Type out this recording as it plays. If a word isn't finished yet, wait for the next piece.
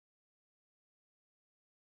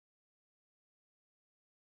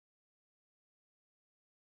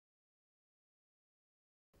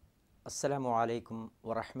السلام عليكم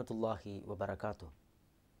ورحمة الله وبركاته.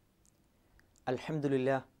 الحمد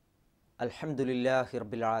لله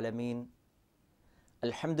رب العالمين.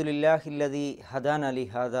 الحمد لله الذي هدانا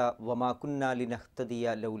لهذا وما كنا لنهتدي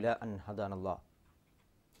لولا أن هدانا الله.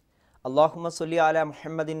 اللهم صل على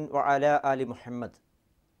محمد وعلى آل محمد.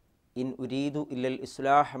 إن أريد إلا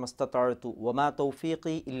الإصلاح ما استطعت وما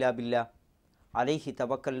توفيقي إلا بالله عليه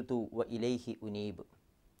توكلت وإليه أنيب.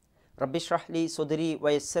 رب اشرح لي صدري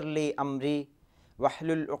ويسر لي أمري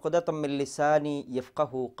واحلل عقدة من لساني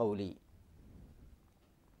يفقه قولي.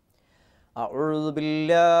 أعوذ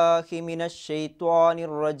بالله من الشيطان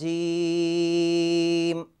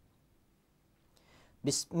الرجيم.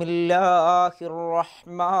 بسم الله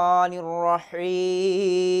الرحمن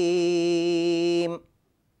الرحيم.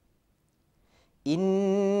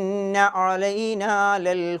 إن علينا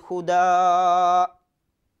للهدى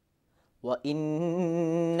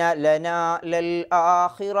وإن لنا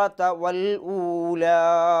للآخرة والأولى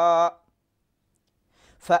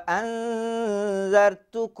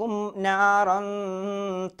فأنذرتكم نارا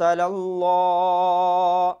تلظى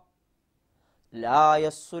لا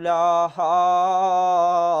يصلاها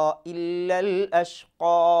إلا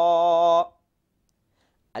الأشقى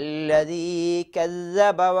الذي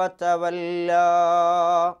كذب وتولى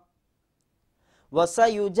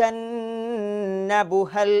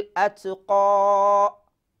وسيجنبها الأتقى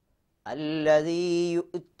الذي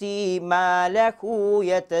يؤتي ماله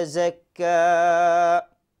يتزكى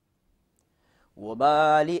وما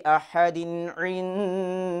لأحد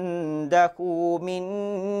عنده من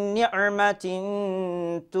نعمة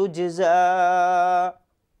تجزى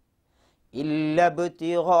إلا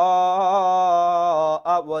ابتغاء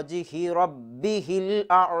وجه ربه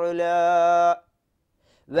الأعلى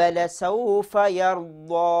ولسوف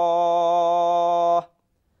يرضى.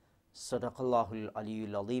 സദഖല്ലാഹുൽ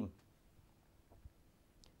അലിയുൽ അലീം.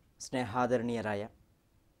 സ്നേഹാദരണീയരായ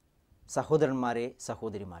സഹോദരന്മാരെ,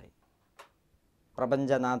 സഹോദരിമാരെ,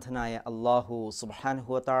 പ്രപഞ്ചനാഥനായ അല്ലാഹു സുബ്ഹാനഹു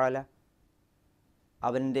വ തആല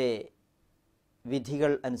അവൻ്റെ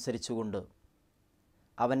വിധികൾ അനുസരിച്ചുകൊണ്ട്,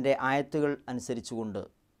 അവൻ്റെ ആയത്തുകൾ അനുസരിച്ചുകൊണ്ട്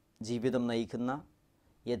ജീവിതം നയിക്കുന്ന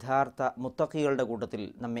യഥാർത്ഥ മുത്തഖികളുടെ കൂട്ടത്തിൽ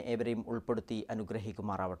നമ്മെ ഏവരെയും ഉൾപ്പെടുത്തി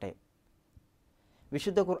അനുഗ്രഹിക്കുമാറാവട്ടെ.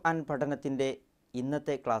 വിശുദ്ധ ഖുർആൻ പഠനത്തിൻ്റെ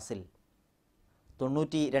ഇന്നത്തെ ക്ലാസ്സിൽ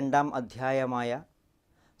 92-ാം അധ്യായമായ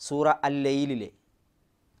സൂറ അൽ-ലൈലിലെ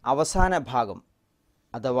അവസാന ഭാഗം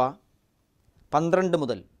അഥവാ 12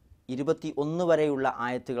 മുതൽ 21 വരെയുള്ള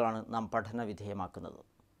ആയത്തുകളാണ് നാം പഠന വിധേയമാക്കുന്നത്.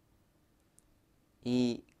 ഈ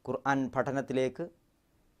ഖുർആൻ പഠനത്തിലേക്ക്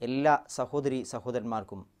എല്ലാ സഹോദരി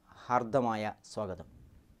സഹോദരന്മാർക്കും ഹാർദമായ സ്വാഗതം.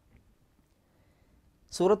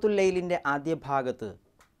 സൂറത്തുൽ ലൈലിൻ്റെ ആദ്യ ഭാഗത്ത്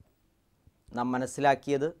നാം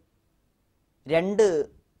മനസ്സിലാക്കിയത് 2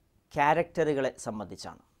 ക്യാരക്ടറുകളെ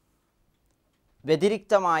സംബന്ധിച്ചാണ്.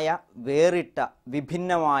 വ്യതിരിക്തമായ, വേറിട്ട,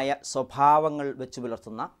 വിഭിന്നമായ സ്വഭാവങ്ങൾ വെച്ച്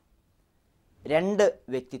പുലർത്തുന്ന 2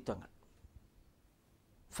 വ്യക്തിത്വങ്ങൾ.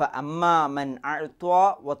 ഫഅമ്മാ മൻ അഅ്താ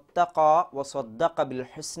വത്തഖാ വസദ്ദഖ ബിൽ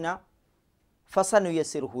ഹുസ്ന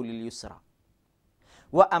ഫസനുയസ്സിറുഹു ലിൽ യുസ്ര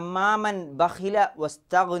വഅമ്മാ മൻ ബഖില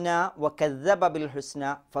വസ്തഗ്ന വകദ്ദബ ബിൽ ഹുസ്ന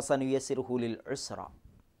ഫസനുയസ്സിറുഹു ലിൽ ഉസ്ര.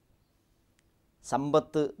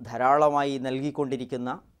 സമ്പത്ത് ധാരാളമായി നൽകിക്കൊണ്ടിരിക്കുന്ന,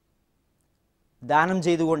 ദാനം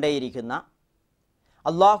ചെയ്തുകൊണ്ടേയിരിക്കുന്ന,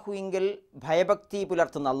 അള്ളാഹുവിങ്കൽ ഭയഭക്തി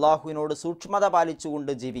പുലർത്തുന്ന, അള്ളാഹുവിനോട് സൂക്ഷ്മത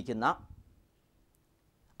പാലിച്ചുകൊണ്ട് ജീവിക്കുന്ന,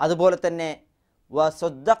 അതുപോലെ തന്നെ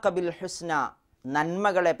വസദ്ദഖ ബിൽ ഹുസ്ന,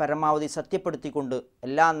 നന്മകളെ പരമാവധി സത്യപ്പെടുത്തിക്കൊണ്ട്,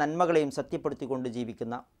 എല്ലാ നന്മകളെയും സത്യപ്പെടുത്തിക്കൊണ്ട്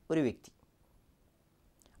ജീവിക്കുന്ന ഒരു വ്യക്തി.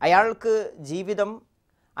 അയാൾക്ക് ജീവിതം,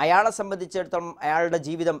 അയാളെ സംബന്ധിച്ചിടത്തോളം അയാളുടെ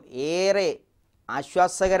ജീവിതം ഏറെ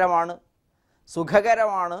ആശ്വാസകരമാണ്,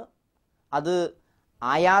 സുഖകരമാണ്. അത്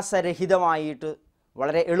ആയാസരഹിതമായിട്ട്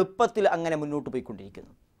വളരെ എളുപ്പത്തിൽ അങ്ങനെ മുന്നോട്ട്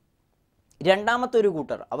പോയിക്കൊണ്ടിരിക്കുന്നു. രണ്ടാമത്തെ ഒരു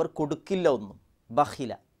കൂട്ടർ, അവർ കൊടുക്കില്ല ഒന്നും,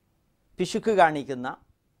 ബഖില, പിശുക്ക് കാണിക്കുന്ന,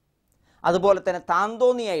 അതുപോലെ തന്നെ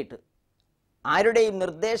താന്തോന്നിയായിട്ട് ആരുടെയും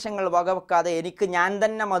നിർദ്ദേശങ്ങൾ വകവെക്കാതെ എനിക്ക് ഞാൻ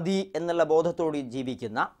തന്നെ മതി എന്നുള്ള ബോധത്തോട്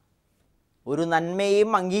ജീവിക്കുന്ന, ഒരു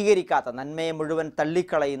നന്മയെയും അംഗീകരിക്കാത്ത, നന്മയെ മുഴുവൻ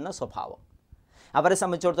തള്ളിക്കളയുന്ന സ്വഭാവം. അവരെ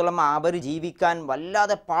സംബന്ധിച്ചിടത്തോളം അവർ ജീവിക്കാൻ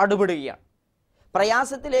വല്ലാതെ പാടുപെടുകയാണ്.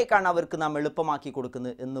 പ്രയാസത്തിലേക്കാണ് അവർക്ക് നാം എളുപ്പമാക്കി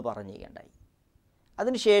കൊടുക്കുന്നത് എന്ന് പറയുകയുണ്ടായി.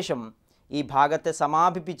 അതിനുശേഷം ഈ ഭാഗത്തെ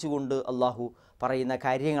സമാപിപ്പിച്ചുകൊണ്ട് അള്ളാഹു പറയുന്ന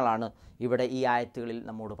കാര്യങ്ങളാണ് ഇവിടെ ഈ ആയത്തുകളിൽ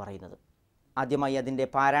നമ്മോട് പറയുന്നത്. ആദ്യമായി അതിൻ്റെ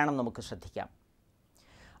പാരായണം നമുക്ക് ശ്രദ്ധിക്കാം.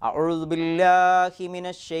 അഊദു ബില്ലാഹി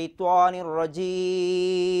മിനശ് ശൈത്വാനിർ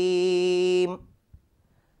റജീം.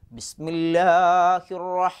 ബിസ്മില്ലാഹിർ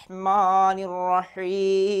റഹ്മാനിർ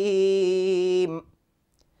റഹീം.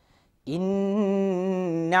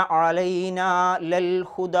 ഇന്ന അലൈനാ ലൽ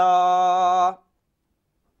ഹുദാ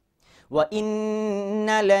وإن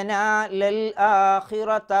لنا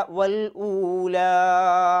للآخرة والأولى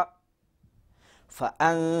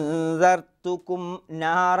فأنذرتكم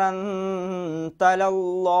نارا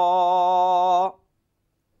تلظى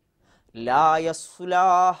لا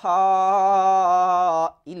يصلاها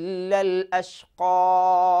إلا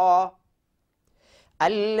الأشقى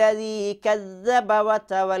الذي كذب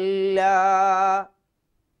وتولى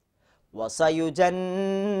وسيجنبها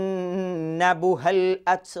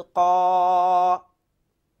الأتقى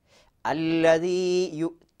الذي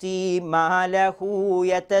يؤتي ماله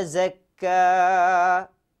يتزكى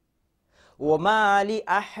وما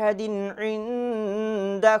لأحد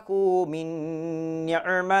عنده من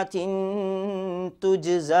نعمة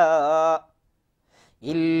تجزى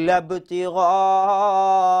إلا ابتغاء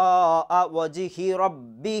وجه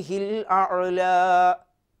ربه الأعلى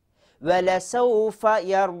ولسوف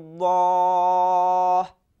يرضى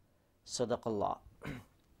صدق الله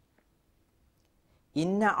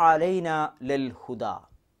ഇന്ന അലൈന ലൽ ഹുദ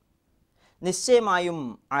നിശ്ചയമായും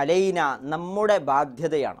അലൈന നമ്മുടെ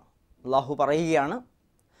ബാധ്യതയാണ്. അള്ളാഹു പറയുകയാണ്,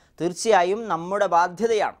 തീർച്ചയായും നമ്മുടെ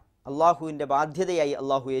ബാധ്യതയാണ്, അള്ളാഹുവിൻ്റെ ബാധ്യതയായി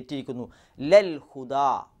അള്ളാഹു ഏറ്റിരിക്കുന്നു. ലൽ ഹുദ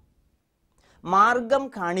മാർഗം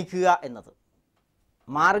കാണിക്കുക എന്നത്,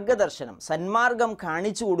 മാർഗദർശനം, സന്മാർഗം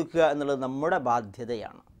കാണിച്ചു കൊടുക്കുക എന്നുള്ളത് നമ്മുടെ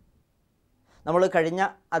ബാധ്യതയാണ്. നമ്മൾ കഴിഞ്ഞ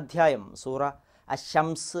അധ്യായം സൂറ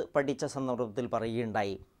അശംസ് പഠിച്ച സന്ദർഭത്തിൽ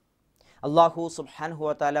പറയുകയുണ്ടായി, അള്ളാഹു സുബ്ഹാനഹു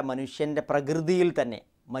വ തആല മനുഷ്യൻ്റെ പ്രകൃതിയിൽ തന്നെ,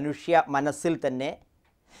 മനുഷ്യ മനസ്സിൽ തന്നെ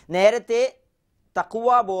നേരത്തെ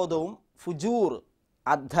തഖ്വാബോധവും ഫുജൂർ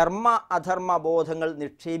അധർമ്മ ബോധങ്ങൾ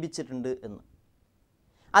നിക്ഷേപിച്ചിട്ടുണ്ട് എന്ന്.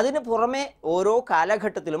 അതിന് പുറമെ ഓരോ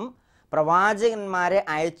കാലഘട്ടത്തിലും പ്രവാചകന്മാരെ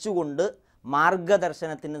അയച്ചുകൊണ്ട്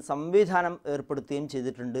മാർഗദർശനത്തിന് സംവിധാനം ഏർപ്പെടുത്തുകയും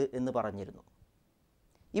ചെയ്തിട്ടുണ്ട് എന്ന് പറഞ്ഞിരുന്നു.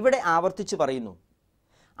 ഇവിടെ ആവർത്തിച്ചു പറയുന്നു,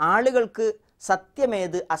 ആളുകൾക്ക്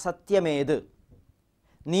സത്യമേത് അസത്യമേത്,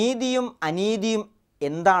 നീതിയും അനീതിയും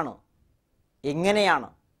എന്താണ്, എങ്ങനെയാണ്,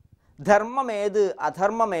 ധർമ്മമേത്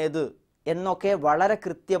അധർമ്മമേത് എന്നൊക്കെ വളരെ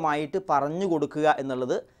കൃത്യമായിട്ട് പറഞ്ഞു കൊടുക്കുക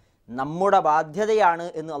എന്നുള്ളത് നമ്മുടെ ബാധ്യതയാണ്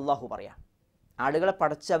എന്ന് അള്ളാഹു പറയാം. ആളുകളെ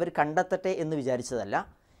പടച്ച് അവർ കണ്ടെത്തട്ടെ എന്ന് വിചാരിച്ചതല്ല,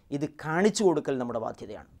 ഇത് കാണിച്ചു കൊടുക്കൽ നമ്മുടെ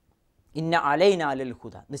ബാധ്യതയാണ്. ഇന്ന അലൈന ലൽ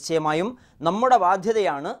ഹുദ നിശ്ചയമായും നമ്മുടെ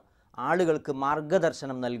ബാധ്യതയാണ് ആളുകൾക്ക്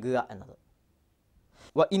മാർഗദർശനം നൽകുക എന്നത്.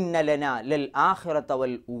 വ ഇന്ന ലനാ ലൽ ആഖിറത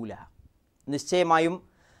വൽ ഊല നിശ്ചയമായും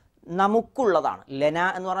നമുക്കുള്ളതാണ്. ലന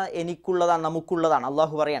എന്ന് പറഞ്ഞാൽ എനിക്കുള്ളതാണ്, നമുക്കുള്ളതാണ്.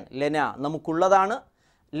 അള്ളാഹു പറയാൻ ലന നമുക്കുള്ളതാണ്.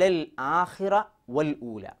 ലൽ ആഖിറ വൽ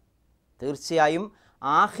ഊല തീർച്ചയായും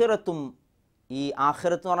ആഖിറത്തും, ഈ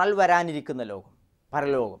ആഖിറത്ത് എന്ന് പറഞ്ഞാൽ വരാനിരിക്കുന്ന ലോകം,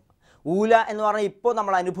 പരലോകം. ഊല എന്ന് പറഞ്ഞാൽ ഇപ്പോൾ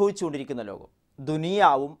നമ്മൾ അനുഭവിച്ചുകൊണ്ടിരിക്കുന്ന ലോകം,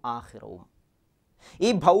 ദുനിയാവും ആഖിറവും. ഈ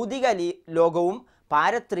ഭൗതിക ലോകവും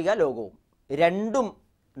പാരത്രിക ലോകവും രണ്ടും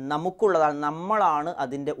നമുക്കുള്ളതാണ്, നമ്മളാണ്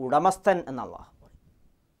അതിൻ്റെ ഉടമസ്ഥൻ എന്നുള്ള.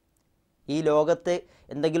 ഈ ലോകത്ത്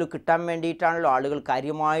എന്തെങ്കിലും കിട്ടാൻ വേണ്ടിയിട്ടാണല്ലോ ആളുകൾ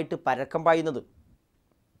കാര്യമായിട്ട് പരക്കം പായുന്നത്.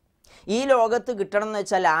 ഈ ലോകത്ത് കിട്ടണം എന്ന്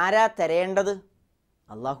വെച്ചാൽ ആരാ തരേണ്ടത്?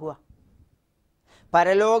 അള്ളാഹുവാ.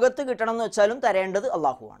 പരലോകത്ത് കിട്ടണം എന്ന് വെച്ചാലും തരേണ്ടത്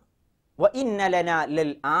അള്ളാഹുവാണ്. വ ഇന്ന ലനാ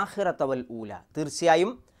ലൽ ആഖിറത വൽ ഊല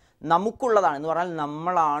തീർച്ചയായും നമുക്കുള്ളതാണ് എന്ന് പറഞ്ഞാൽ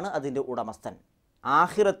നമ്മളാണ് അതിൻ്റെ ഉടമസ്ഥൻ.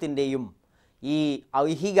 ആഖിറത്തിൻ്റെയും ഈ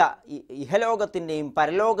ഇഹലോകത്തിൻ്റെയും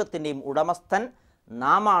പരലോകത്തിൻ്റെയും ഉടമസ്ഥൻ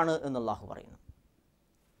നാമാണ് എന്ന് അള്ളാഹു പറയുന്നു.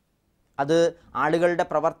 അത് ആളുകളുടെ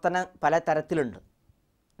പ്രവർത്തനം പല തരത്തിലുണ്ട്.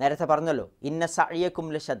 നേരത്തെ പറഞ്ഞല്ലോ, ഇന്ന സഅയകും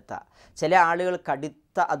ലശത്ത. ചില ആളുകൾ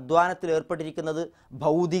കടുത്ത അധ്വാനത്തിൽ ഏർപ്പെട്ടിരിക്കുന്നത്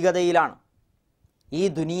ഭൗതികതയിലാണ്, ഈ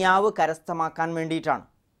ദുനിയാവ് കരസ്ഥമാക്കാൻ വേണ്ടിയിട്ടാണ്.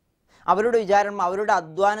 അവരുടെ വിചാരം അവരുടെ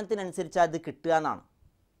അധ്വാനത്തിനനുസരിച്ച് അത് കിട്ടുക എന്നാണ്.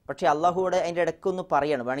 പക്ഷേ അള്ളാഹുവോട് അതിൻ്റെ ഇടയ്ക്കൊന്ന്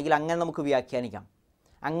പറയണം, വേണമെങ്കിൽ അങ്ങനെ നമുക്ക് വ്യാഖ്യാനിക്കാം.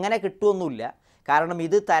 അങ്ങനെ കിട്ടുമൊന്നുമില്ല. കാരണം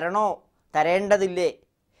ഇത് തരണോ തരേണ്ടതില്ലേ,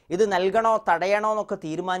 ഇത് നൽകണോ തടയണോ എന്നൊക്കെ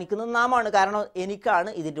തീരുമാനിക്കുന്നത് നാമാണ്. കാരണം എനിക്കാണ്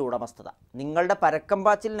ഇതിൻ്റെ ഉടമസ്ഥത. നിങ്ങളുടെ പരക്കം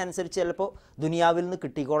പാച്ചിലിനനുസരിച്ച് ചിലപ്പോൾ ദുനിയാവിൽ നിന്ന്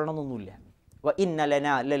കിട്ടിക്കൊള്ളണമെന്നൊന്നുമില്ല. വ ഇന്ന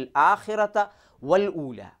ലനാ ലൽ ആഖിറത വൽ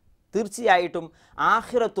ഊല തീർച്ചയായിട്ടും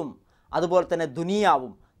ആഖിറത്തും അതുപോലെ തന്നെ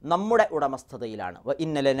ദുനിയാവും നമ്മുടെ ഉടമസ്ഥതയിലാണ്. വ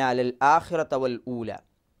ഇന്ന ലനാ ലൽ ആഖിറത വൽ ഊല.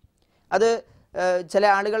 അത് ചില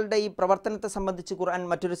ആളുകളുടെ ഈ പ്രവർത്തനത്തെ സംബന്ധിച്ച് ഖുർആൻ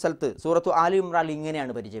മറ്റൊരു സ്ഥലത്ത് സൂറത്തു ആലി ഇംറാൻ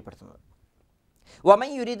ഇങ്ങനെയാണ് പരിചയപ്പെടുത്തുന്നത്, വമൻ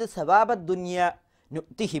യുരീദ് സവാബദ് ദുനിയ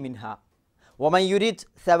നുഅ്തിഹി മിൻഹ വമൻ യുരീദ്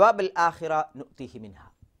സവാബൽ ആഖിറ നുഅ്തിഹി മിൻഹ.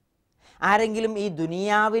 ആരെങ്കിലും ഈ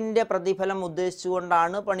ദുനിയാവിൻ്റെ പ്രതിഫലം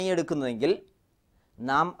ഉദ്ദേശിച്ചുകൊണ്ടാണ് പണിയെടുക്കുന്നതെങ്കിൽ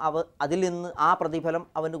നാം അതിൽ നിന്ന് ആ പ്രതിഫലം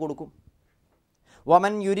അവന് കൊടുക്കും.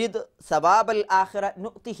 വമൻ യുരീദ് സവാബൽ ആഖിറ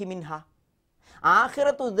നുഅ്തിഹി മിൻഹ,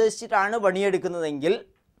 ആഖിറത്ത് ഉദ്ദേശിച്ചിട്ടാണ് പണിയെടുക്കുന്നതെങ്കിൽ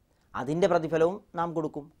അതിൻ്റെ പ്രതിഫലവും നാം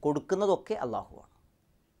കൊടുക്കും. കൊടുക്കുന്നതൊക്കെ അള്ളാഹുവാണ്.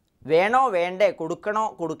 വേണോ വേണ്ടേ, കൊടുക്കണോ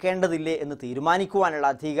കൊടുക്കേണ്ടതില്ലേ എന്ന് തീരുമാനിക്കുവാനുള്ള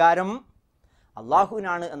അധികാരം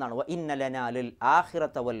അള്ളാഹുവിനാണ് എന്നാണ്. വ ഇന്ന ലനാ ലിൽ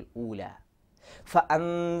ആഖിറത വൽ ഊല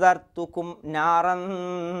ഫഅൻദർതുകും നാറൻ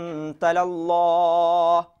തലല്ലാ.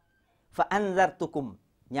 ഫഅൻദർതുകും,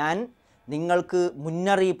 ഞാൻ നിങ്ങൾക്ക്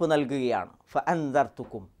മുന്നറിയിപ്പ് നൽകുകയാണ്.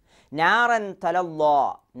 ഫഅൻദർതുകും നാറൻ തലല്ലാ.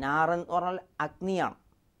 നാറൻ എന്ന് പറഞ്ഞാൽ അഗ്നിയാണ്,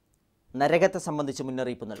 നരകത്തെ സംബന്ധിച്ച്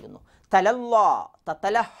മുന്നറിയിപ്പ് നൽകുന്നു. തലല്ലാ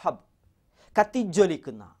തതലഹബ്,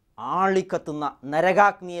 കത്തിജ്വലിക്കുന്ന ആളിക്കത്തുന്ന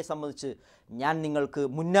നരകാഗ്നിയെ സംബന്ധിച്ച് ഞാൻ നിങ്ങൾക്ക്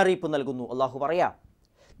മുന്നറിയിപ്പ് നൽകുന്നു. അള്ളാഹു പറയാം,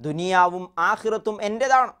 ദുനിയാവും ആഖിറത്തും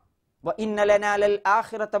എൻ്റെതാണ്. വ ഇന്ന ലനാ ലൽ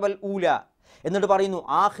ആഖിറത വൽ ഊല. എന്നിട്ട് പറയുന്നു,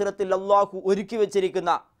 ആഖിറത്തിൽ അള്ളാഹു ഒരുക്കി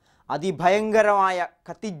വെച്ചിരിക്കുന്ന അതിഭയങ്കരമായ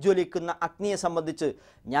കത്തിജ്വലിക്കുന്ന അഗ്നിയെ സംബന്ധിച്ച്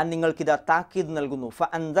ഞാൻ നിങ്ങൾക്കിത് താക്കീത് നൽകുന്നു.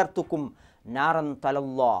 ഫഅൻദർതുകും നാറൻ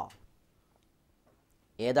തലല്ലാ.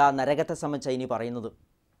 ഏതാ നരകത്തെ സംബന്ധിച്ച് ഇനി പറയുന്നത്?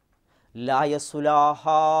 ലാ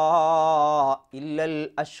യസ്ലാഹാ ഇല്ലൽ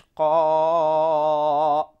അഷ്ഖാ.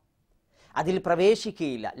 അതിൽ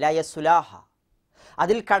പ്രവേശിക്കുകയില്ല. ലാ യസ്ലാഹ,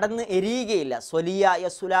 അതിൽ കടന്ന് എരിയുകയില്ല. സ്വലിയ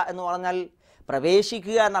യസ്ല എന്ന് പറഞ്ഞാൽ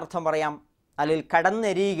പ്രവേശിക്കുക എന്നർത്ഥം പറയാം, അല്ലെങ്കിൽ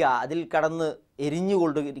കടന്നെരിയുക, അതിൽ കടന്ന്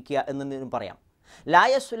എരിഞ്ഞുകൊണ്ടിരിക്കുക എന്നതിനും പറയാം. ലാ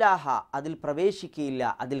യസ്ലാഹ, അതിൽ പ്രവേശിക്കുകയില്ല,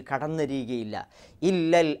 അതിൽ കടന്നെരിയുകയില്ല.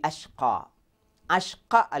 ഇല്ലൽ അഷ്ഖ,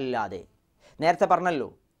 അഷ്ഖ അല്ലാതെ. നേരത്തെ പറഞ്ഞല്ലോ,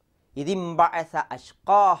 ഇതിംബഅസ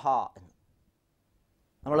അഷ്ഖാഹ എന്ന്.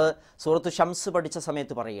 നമ്മൾ സൂറത്ത് ഷംസ് പഠിച്ച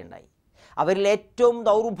സമയത്ത് പറയുകയുണ്ടായി, അവരിൽ ഏറ്റവും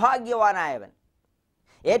ദൗർഭാഗ്യവാനായവൻ,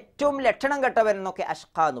 ഏറ്റവും ലക്ഷണം കെട്ടവൻ എന്നൊക്കെ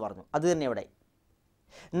അഷ്ഖ എന്ന് പറഞ്ഞു. അത് തന്നെ ഇവിടെ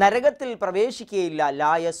നരകത്തിൽ പ്രവേശിക്കുകയില്ല.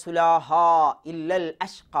 ലാ യസ്ലാഹ ഇല്ലൽ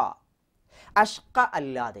അഷ്ഖ, അഷ്ഖ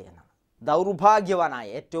അല്ലാതെ എന്നാണ്. ദൗർഭാഗ്യവാനായ,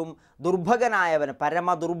 ഏറ്റവും ദുർഭകനായവൻ,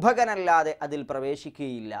 പരമദുർഭകനല്ലാതെ അതിൽ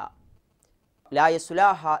പ്രവേശിക്കുകയില്ല. ലാ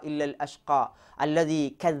യസ്ലാഹ ഇല്ലൽ അഷ്ഖ അല്ലദീ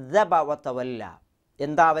കദ്ദബ വതവല്ല.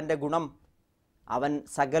 എന്താ അവൻ്റെ ഗുണം? അവൻ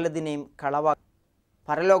സകലതിനെയും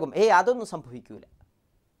പരലോകം അതൊന്നും സംഭവിക്കൂല,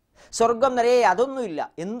 സ്വർഗം നിറയെ അതൊന്നുമില്ല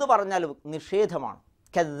എന്ത് പറഞ്ഞാലും നിഷേധമാണ്.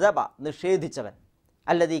 കദ്ദബ, നിഷേധിച്ചവൻ.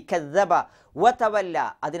 അല്ലദീ കദ്ദബ വതവല്ല,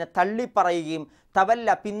 അതിനെ തള്ളിപ്പറയുകയും തവല്ല,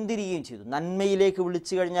 പിന്തിരിയുകയും ചെയ്തു. നന്മയിലേക്ക്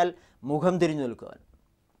വിളിച്ചു കഴിഞ്ഞാൽ മുഖം തിരിഞ്ഞു നിൽക്കുവാൻ.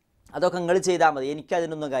 അതൊക്കെ നിങ്ങൾ ചെയ്താൽ മതി,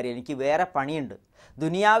 എനിക്കതിനൊന്നും കാര്യം, എനിക്ക് വേറെ പണിയുണ്ട്,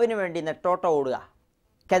 ദുനിയാവിന് വേണ്ടി നെട്ടോട്ടം ഓടുക.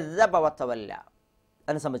 കദ്ദബ വതവല്ല.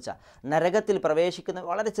 അതിനെ സംബന്ധിച്ച നരകത്തിൽ പ്രവേശിക്കുന്ന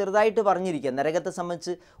വളരെ ചെറുതായിട്ട് പറഞ്ഞിരിക്കുക. നരകത്തെ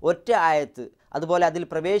സംബന്ധിച്ച് ഒറ്റ ആയത്ത്, അതുപോലെ അതിൽ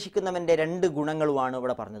പ്രവേശിക്കുന്നവൻ്റെ 2 ഗുണങ്ങളുമാണ്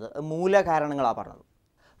ഇവിടെ പറഞ്ഞത്, മൂലകാരണങ്ങളാണ് പറഞ്ഞത്.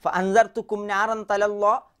 ഫഅൻദർതുകും നാറൻ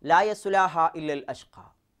തലല്ലാ ലാ യസ്ലാഹ ഇല്ലൽ അഷ്ഖ.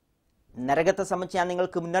 നരകത്തെ സംബന്ധിച്ച് ഞാൻ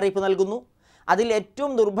നിങ്ങൾക്ക് മുന്നറിയിപ്പ് നൽകുന്നു, അതിൽ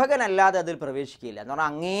ഏറ്റവും ദുർഭകനല്ലാതെ അതിൽ പ്രവേശിക്കുകയില്ല എന്ന് പറഞ്ഞാൽ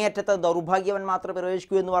അങ്ങേയറ്റത്തെ ദൗർഭാഗ്യവൻ മാത്രമേ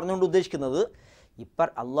പ്രവേശിക്കൂ എന്ന് പറഞ്ഞുകൊണ്ട് ഉദ്ദേശിക്കുന്നത്, ഇപ്പം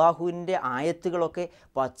അള്ളാഹുവിൻ്റെ ആയത്തുകളൊക്കെ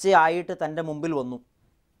പച്ചയായിട്ട് തൻ്റെ മുമ്പിൽ വന്നു.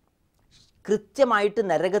 കൃത്യമായിട്ട്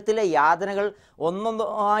നരകത്തിലെ യാതനകൾ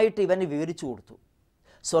ഒന്നൊന്നായിട്ട് ഇവന് വിവരിച്ചു കൊടുത്തു.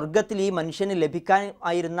 സ്വർഗത്തിൽ ഈ മനുഷ്യന്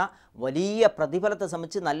ലഭിക്കാനായിരുന്ന വലിയ പ്രതിഫലത്തെ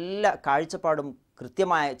സംബന്ധിച്ച് നല്ല കാഴ്ചപ്പാടും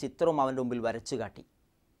കൃത്യമായ ചിത്രവും അവൻ്റെ മുമ്പിൽ വരച്ചു കാട്ടി.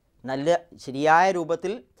 നല്ല ശരിയായ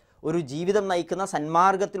രൂപത്തിൽ ഒരു ജീവിതം നയിക്കുന്ന,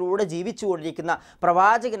 സന്മാർഗത്തിലൂടെ ജീവിച്ചു കൊണ്ടിരിക്കുന്ന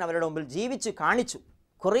പ്രവാചകൻ അവരുടെ മുമ്പിൽ ജീവിച്ചു കാണിച്ചു.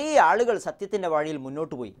 കുറേ ആളുകൾ സത്യത്തിൻ്റെ വഴിയിൽ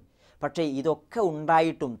മുന്നോട്ട് പോയി. പക്ഷേ ഇതൊക്കെ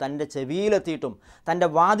ഉണ്ടായിട്ടും, തൻ്റെ ചെവിയിലെത്തിയിട്ടും തൻ്റെ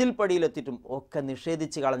വാതിൽപ്പടിയിലെത്തിയിട്ടും ഒക്കെ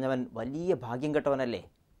നിഷേധിച്ച് കളഞ്ഞവൻ വലിയ ഭാഗ്യം കെട്ടവനല്ലേ.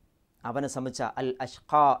 അവനെ സംബന്ധിച്ച അൽ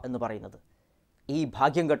അഷ്ഖ എന്ന് പറയുന്നത്, ഈ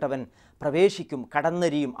ഭാഗ്യം കെട്ടവൻ പ്രവേശിക്കും,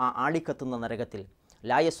 കടന്നെരിയും ആ ആളിക്കത്തുന്ന നരകത്തിൽ.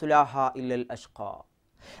 ലാ യസ്ലാഹ ഇല്ലൽ അഷ്ഖ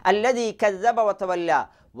അല്ലദീ കദ്ദബ വതവല്ല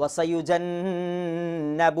വസയുജന്നബുഹൽ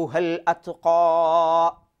അത്ഖാ.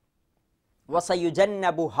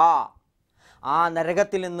 വസയുജന്നബുഹാ, ആ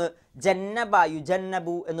നരകത്തിൽ നിന്ന് ജന്നബ,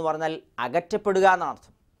 യുജന്നബു എന്ന് പറഞ്ഞാൽ അകറ്റപ്പെടുക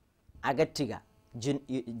എന്നർത്ഥം. അകറ്റുക.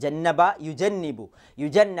 ജന്നബ യുജന്നിബു,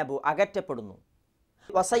 യുജന്നബു അകറ്റപ്പെടുന്നു.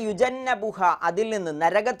 വസയുജന്നബുഹ, അതിൽ നിന്ന്,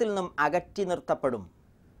 നരകത്തിൽ നിന്നും അകറ്റി നിർത്തപ്പെടും.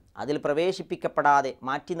 അതിൽ പ്രവേശിപ്പിക്കപ്പെടാതെ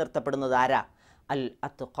മാറ്റി നിർത്തപ്പെടുന്നത് ആരാ? അൽ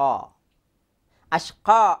അത്ഖാ. അഷ്ഖ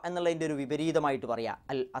എന്നുള്ളതിൻ്റെ ഒരു വിപരീതമായിട്ട് പറയാം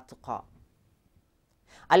അൽ അത്ഖ.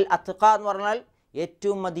 അൽ അത്ഖ എന്ന് പറഞ്ഞാൽ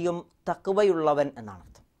ഏറ്റവും അധികം തഖ്വയുള്ളവൻ എന്നാണ്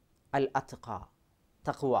അർത്ഥം. അൽ അത്ഖ,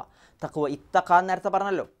 തഖ്വ. തഖ്വ ഇത്തഖ നേരത്തെ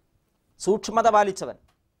പറഞ്ഞല്ലോ, സൂക്ഷ്മത പാലിച്ചവൻ,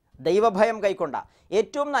 ദൈവഭയം കൈക്കൊണ്ട,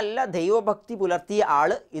 ഏറ്റവും നല്ല ദൈവഭക്തി പുലർത്തിയ ആൾ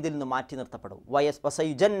ഇതിൽ നിന്ന് മാറ്റി നിർത്തപ്പെടും.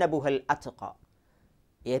 വസയുജന്നബുഹൽ അത്ഖ.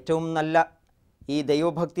 ഏറ്റവും നല്ല ഈ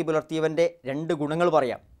ദൈവഭക്തി പുലർത്തിയവൻ്റെ 2 ഗുണങ്ങൾ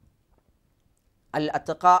പറയാം. അൽ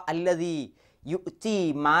അത്ഖ അല്ലദീ യുഅ്തി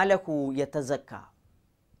മാലഹു യതസക്ക.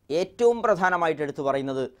 ഏറ്റവും പ്രധാനമായിട്ട് എടുത്തു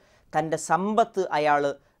പറയുന്നത്, തൻ്റെ സമ്പത്ത് അയാൾ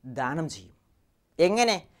ദാനം ചെയ്യും.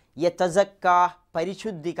 എങ്ങനെ? യതസക്ക,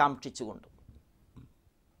 പരിശുദ്ധി കാക്ഷിച്ചുകൊണ്ട്.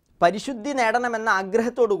 പരിശുദ്ധി നേടണമെന്ന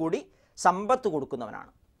ആഗ്രഹത്തോടു കൂടി സമ്പത്ത്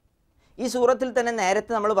കൊടുക്കുന്നവനാണ്. ഈ സൂറത്തിൽ തന്നെ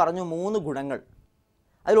നേരത്തെ നമ്മൾ പറഞ്ഞു 3 ഗുണങ്ങൾ.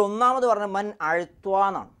 അതിൽ ഒന്നാമത് പറഞ്ഞ മൻ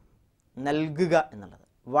അഴ്ത്വാന്നാണ്, നൽകുക എന്നുള്ളത്.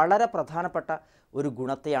 വളരെ പ്രധാനപ്പെട്ട ഒരു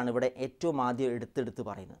ഗുണത്തെയാണ് ഇവിടെ ഏറ്റവും ആദ്യം എടുത്തെടുത്ത്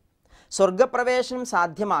പറയുന്നത്. സ്വർഗപ്രവേശനം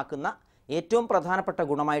സാധ്യമാക്കുന്ന ഏറ്റവും പ്രധാനപ്പെട്ട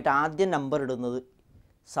ഗുണമായിട്ട് ആദ്യം നമ്പർ ഇടുന്നത്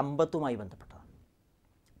സമ്പത്തുമായി ബന്ധപ്പെട്ടതാണ്.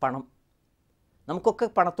 പണം. നമുക്കൊക്കെ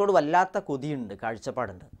പണത്തോട് വല്ലാത്ത കൊതിയുണ്ട്,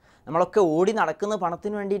 കാഴ്ചപ്പാടുണ്ട്. നമ്മളൊക്കെ ഓടി നടക്കുന്നത്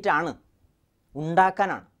പണത്തിന് വേണ്ടിയിട്ടാണ്,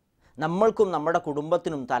 ഉണ്ടാക്കാനാണ്. നമ്മൾക്കും നമ്മുടെ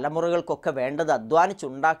കുടുംബത്തിനും തലമുറകൾക്കൊക്കെ വേണ്ടത്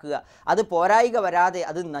അധ്വാനിച്ചുണ്ടാക്കുക, അത് പോരായിക വരാതെ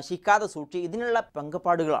അത് നശിക്കാതെ സൂക്ഷിക്കുക, ഇതിനുള്ള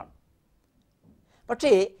പങ്കപ്പാടുകളാണ്.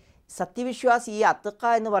 പക്ഷേ സത്യവിശ്വാസി, ഈ അത്തഖ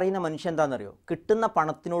എന്ന് പറയുന്ന മനുഷ്യൻ എന്താണെന്നറിയോ? കിട്ടുന്ന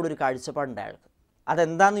പണത്തിനോടൊരു കാഴ്ചപ്പാടുണ്ട് അയാൾക്ക്.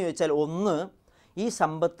 അതെന്താണെന്ന് ചോദിച്ചാൽ, ഒന്ന്, ഈ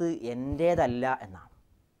സമ്പത്ത് എൻ്റേതല്ല എന്നാണ്.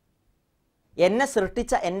 എന്നെ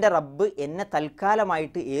സൃഷ്ടിച്ച എൻ്റെ റബ്ബ് എന്നെ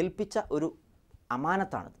തൽക്കാലമായിട്ട് ഏൽപ്പിച്ച ഒരു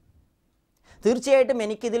അമാനത്താണിത്. തീർച്ചയായിട്ടും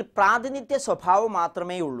എനിക്കിതിൽ പ്രാതിനിധ്യ സ്വഭാവം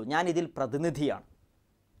മാത്രമേ ഉള്ളൂ, ഞാനിതിൽ പ്രതിനിധിയാണ്.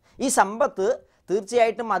 ഈ സമ്പത്ത്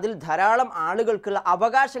തീർച്ചയായിട്ടും അതിൽ ധാരാളം ആളുകൾക്കുള്ള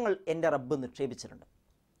അവകാശങ്ങൾ എൻ്റെ റബ്ബ് നിക്ഷേപിച്ചിട്ടുണ്ട്.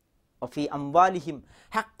 വഫി അംവാലിഹിം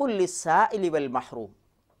ഹഖ്ഖുൽ ലിസ്സാഇലി വൽ മഹ്റൂം.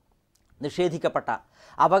 നിഷേധിക്കപ്പെട്ട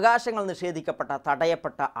അവകാശങ്ങൾ, നിഷേധിക്കപ്പെട്ട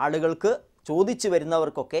തടയപ്പെട്ട ആളുകൾക്ക്, ചോദിച്ചു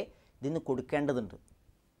വരുന്നവർക്കൊക്കെ ഇതിന് കൊടുക്കേണ്ടതുണ്ട്.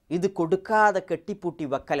 ഇത് കൊടുക്കാതെ കെട്ടിപ്പൂട്ടി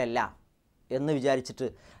വെക്കലല്ല എന്ന് വിചാരിച്ചിട്ട്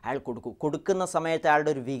അയാൾ കൊടുക്കും. കൊടുക്കുന്ന സമയത്ത്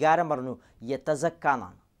അയാളുടെ ഒരു വികാരം പറഞ്ഞു യതസക്ക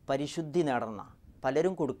എന്നാണ്, പരിശുദ്ധി നേടണമെന്നാണ്.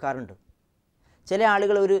 പലരും കൊടുക്കാറുണ്ട്. ചില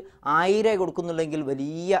ആളുകൾ ഒരു 1000 കൊടുക്കുന്നുണ്ടെങ്കിൽ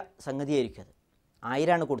വലിയ സംഗതിയായിരിക്കും. അത്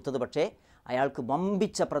 1000 കൊടുത്തത്, പക്ഷേ അയാൾക്ക്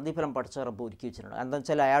വമ്പിച്ച പ്രതിഫലം പഠിച്ച റബ്ബ് ഒരുക്കി വെച്ചിട്ടുണ്ട്. എന്താ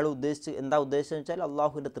വെച്ചാൽ അയാൾ ഉദ്ദേശിച്ചതെന്ന് വെച്ചാൽ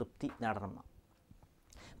അള്ളാഹുവിൻ്റെ തൃപ്തി നേടണം എന്നാണ്,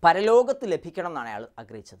 പരലോകത്ത് ലഭിക്കണം എന്നാണ് അയാൾ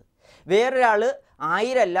ആഗ്രഹിച്ചത്. വേറൊരാൾ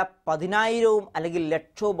 1000 അല്ല 10,000 അല്ലെങ്കിൽ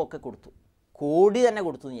ലക്ഷവും ഒക്കെ കൊടുത്തു, കോടി തന്നെ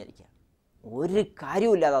കൊടുത്തു എന്ന് വിചാരിക്കുക. ഒരു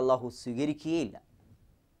കാര്യമില്ലാതെ അള്ളാഹു സ്വീകരിക്കുകയില്ല.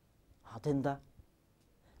 അതെന്താ?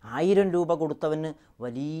 1000 രൂപ കൊടുത്തവന്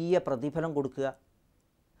വലിയ പ്രതിഫലം കൊടുക്കുക,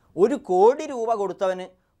 1 കോടി രൂപ കൊടുത്തവന്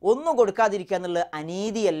ഒന്നും കൊടുക്കാതിരിക്കുക എന്നുള്ളത്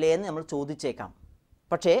അനീതിയല്ലേ എന്ന് നമ്മൾ ചോദിച്ചേക്കാം.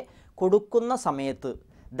 പക്ഷേ കൊടുക്കുന്ന സമയത്ത്,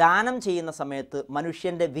 ദാനം ചെയ്യുന്ന സമയത്ത്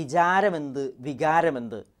മനുഷ്യൻ്റെ വിചാരമെന്ത്,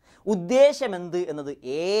 വികാരമെന്ത്, ഉദ്ദേശമെന്ത് എന്നത്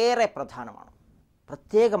ഏറെ പ്രധാനമാണ്.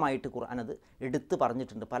 പ്രത്യേകമായിട്ട് ഖുർആൻ അത് എടുത്തു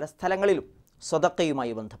പറഞ്ഞിട്ടുണ്ട് പല സ്ഥലങ്ങളിലും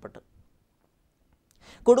സ്വതക്കയുമായി ബന്ധപ്പെട്ട്.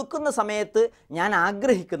 കൊടുക്കുന്ന സമയത്ത് ഞാൻ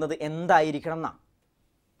ആഗ്രഹിക്കുന്നത് എന്തായിരിക്കണം എന്നാണ്.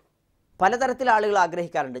 പലതരത്തിൽ ആളുകൾ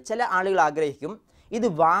ആഗ്രഹിക്കാറുണ്ട്. ചില ആളുകൾ ആഗ്രഹിക്കും, ഇത്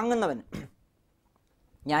വാങ്ങുന്നവൻ,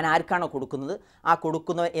 ഞാൻ ആർക്കാണോ കൊടുക്കുന്നത് ആ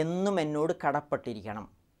കൊടുക്കുന്നവൻ എന്നും എന്നോട് കടപ്പെട്ടിരിക്കണം,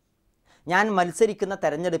 ഞാൻ മത്സരിക്കുന്ന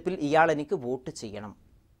തെരഞ്ഞെടുപ്പിൽ ഇയാൾ എനിക്ക് വോട്ട് ചെയ്യണം,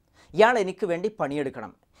 ഇയാൾ എനിക്ക് വേണ്ടി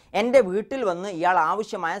പണിയെടുക്കണം, എൻ്റെ വീട്ടിൽ വന്ന് ഇയാൾ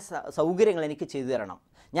ആവശ്യമായ സൗകര്യങ്ങൾ എനിക്ക് ചെയ്തു തരണം,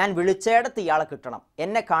 ഞാൻ വിളിച്ചയിടത്ത് ഇയാളെ കിട്ടണം,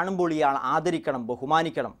 എന്നെ കാണുമ്പോൾ ഇയാൾ ആദരിക്കണം,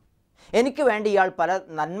 ബഹുമാനിക്കണം, എനിക്ക് വേണ്ടി ഇയാൾ പല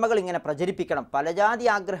നന്മകൾ ഇങ്ങനെ പ്രചരിപ്പിക്കണം. പല ജാതി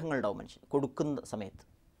ആഗ്രഹങ്ങളുണ്ടാവും മനുഷ്യൻ കൊടുക്കുന്ന സമയത്ത്.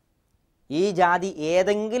 ഈ ജാതി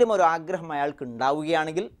ഏതെങ്കിലും ഒരു ആഗ്രഹം അയാൾക്ക്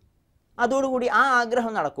ഉണ്ടാവുകയാണെങ്കിൽ അതോടുകൂടി ആ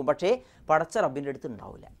ആഗ്രഹം നടക്കും. പക്ഷേ പടച്ച റബ്ബിൻ്റെ അടുത്ത്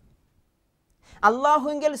ഉണ്ടാവില്ല.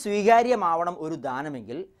 അള്ളാഹുവിൽ സ്വീകാര്യമാവണം ഒരു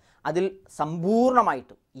ദാനമെങ്കിൽ അതിൽ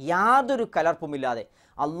സമ്പൂർണ്ണമായിട്ടും യാതൊരു കലർപ്പുമില്ലാതെ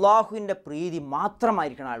അള്ളാഹുവിൻ്റെ പ്രീതി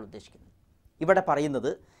മാത്രമായിരിക്കണം അയാൾ ഉദ്ദേശിക്കുന്നത്. ഇവിടെ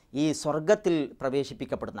പറയുന്നത് ഈ സ്വർഗത്തിൽ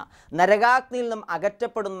പ്രവേശിപ്പിക്കപ്പെടുന്ന, നരകാഗ്നിയിൽ നിന്നും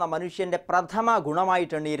അകറ്റപ്പെടുന്ന മനുഷ്യൻ്റെ പ്രഥമ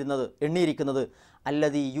ഗുണമായിട്ട് എണ്ണിയിരിക്കുന്നത്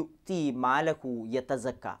അല്ലദീ യുക്തി മാലഹു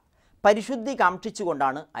യതസക്ക. പരിശുദ്ധി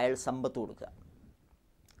കാക്ഷിച്ചുകൊണ്ടാണ് അയാൾ സമ്പത്ത് കൊടുക്കുക.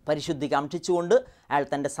 പരിശുദ്ധി കാക്ഷിച്ചുകൊണ്ട് അയാൾ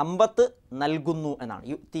തൻ്റെ സമ്പത്ത് നൽകുന്നു എന്നാണ്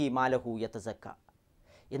യുക്തി മാലഹു യതസക്ക.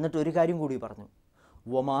 എന്നിട്ട് ഒരു കാര്യം കൂടി പറഞ്ഞു,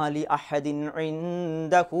 വമാലി അഹദിൻ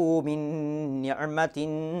ഇൻദഹു മിൻ നിഅമതിൻ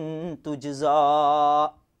തുജ്സാ.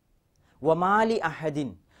 വമാലി അഹദിൻ,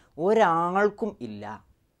 ഒരാൾക്കും ഇല്ല,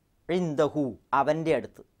 ഇൻദഹു അവൻ്റെ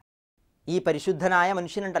അടുത്ത്. ഈ പരിശുദ്ധനായ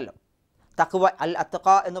മനുഷ്യനുണ്ടല്ലോ, തഖ്വ അൽ അത്തഖ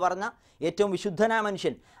എന്ന് പറഞ്ഞ ഏറ്റവും വിശുദ്ധനായ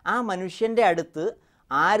മനുഷ്യൻ, ആ മനുഷ്യൻ്റെ അടുത്ത്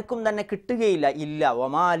ആർക്കും തന്നെ കിട്ടുകയില്ല. ഇല്ല,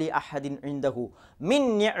 വമാലി അഹദിൻ ഇൻദഹു മിൻ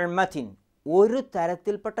നിഅമതിൻ, ഒരു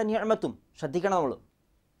തരത്തിൽപ്പെട്ട നിഅമത്തും, ശ്രദ്ധിക്കണം നമ്മൾ,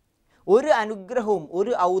 ഒരു അനുഗ്രഹവും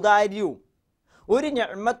ഒരു ഔദാര്യവും ഒരു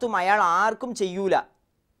നിഅമത്തും അയാൾ ആർക്കും ചെയ്യൂല.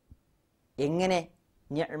 എങ്ങനെ?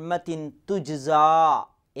 നിഅമത്തിൻ തുജ്സാ.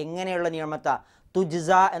 എങ്ങനെയുള്ള നിഅമത്ത?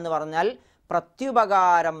 തുജ്സാ എന്ന് പറഞ്ഞാൽ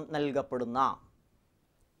പ്രത്യുപകാരം നൽകപ്പെടുന്ന,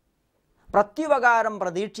 പ്രത്യുപകാരം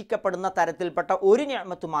പ്രതീക്ഷിക്കപ്പെടുന്ന തരത്തിൽപ്പെട്ട ഒരു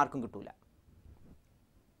നിഅമത്തും ആർക്കും കിട്ടൂല.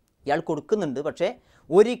 ഇയാൾ കൊടുക്കുന്നുണ്ട്, പക്ഷേ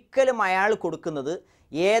ഒരിക്കലും അയാൾ കൊടുക്കുന്നത്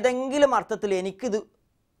ഏതെങ്കിലും അർത്ഥത്തിൽ എനിക്കിത്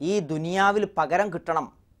ഈ ദുനിയാവിൽ പകരം കിട്ടണം,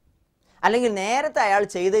 അല്ലെങ്കിൽ നേരത്തെ അയാൾ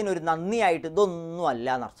ചെയ്തതിനൊരു നന്ദിയായിട്ട്, ഇതൊന്നും അല്ല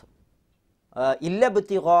എന്നർത്ഥം. ഇല്ല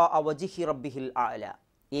ഇബ്തിഗാ വജ്ഹി റബ്ബിഹിൽ അഅല,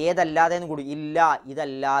 ഏതല്ലാതെ എന്ന് കൂടി ഇല്ല,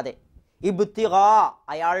 ഇതല്ലാതെ. ഇബ്തിഗാ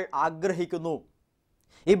അയാൾ ആഗ്രഹിക്കുന്നു,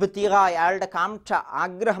 ഇബ്തിഗാ അയാളുടെ കാംക്ഷ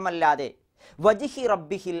ആഗ്രഹമല്ലാതെ, വജ്ഹി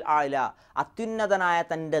റബ്ബിഹിൽ അഅല അത്യുന്നതനായ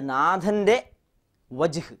തൻ്റെ നാഥൻ്റെ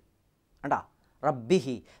വജ്ഹ് കണ്ടാ,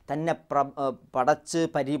 റബ്ബിഹി തന്നെ പടച്ച്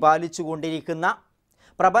പരിപാലിച്ചു കൊണ്ടിരിക്കുന്ന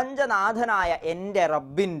പ്രപഞ്ചനാഥനായ എൻ്റെ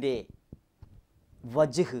റബ്ബിൻ്റെ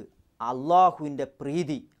വജ്ഹ്, അള്ളാഹുവിൻ്റെ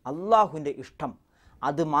പ്രീതി, അള്ളാഹുവിൻ്റെ ഇഷ്ടം,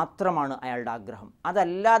 അത് മാത്രമാണ് അയാളുടെ ആഗ്രഹം.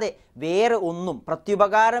 അതല്ലാതെ വേറെ ഒന്നും,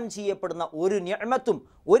 പ്രത്യുപകാരം ചെയ്യപ്പെടുന്ന ഒരു നിഅമത്തും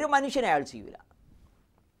ഒരു മനുഷ്യനെ അയാൾ ചെയ്യൂല.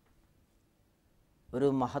 ഒരു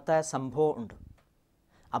മഹത്തായ സംഭവം ഉണ്ട്.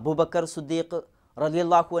 അബൂബക്കർ സിദ്ദീഖ്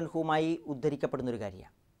റളിയല്ലാഹു അൻഹുമായി ഉദ്ധരിക്കപ്പെടുന്നൊരു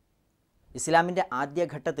കാര്യമാണ്. ഇസ്ലാമിൻ്റെ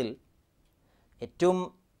ആദ്യഘട്ടത്തിൽ ഏറ്റവും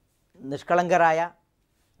നിഷ്കളങ്കരായ,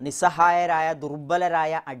 നിസ്സഹായരായ,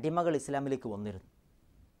 ദുർബലരായ അടിമകൾ ഇസ്ലാമിലേക്ക് വന്നിരുന്നു.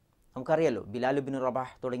 നമുക്കറിയാലോ, ബിലാൽ ഇബ്നു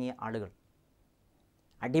റബാഹ് തുടങ്ങിയ ആളുകൾ.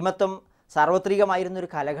 അടിമത്തം സാർവത്രികമായിരുന്നൊരു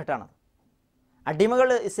കാലഘട്ടമാണ്. അടിമകൾ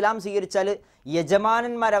ഇസ്ലാം സ്വീകരിച്ചാൽ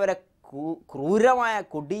യജമാനന്മാരവരെ ക്രൂരമായ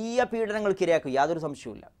കൊടിയ പീഡനങ്ങൾക്ക് ഇരയാക്കും, യാതൊരു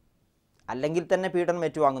സംശയവുമില്ല. അല്ലെങ്കിൽ തന്നെ പീഡനം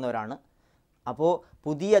ഏറ്റുവാങ്ങുന്നവരാണ്. അപ്പോൾ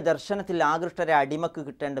പുതിയ ദർശനത്തിൽ ആകൃഷ്ടരെ അടിമക്ക്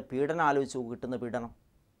കിട്ടേണ്ട പീഡനം ആലോചിച്ച് കിട്ടുന്ന പീഡനം,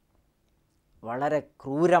 വളരെ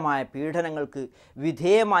ക്രൂരമായ പീഡനങ്ങൾക്ക്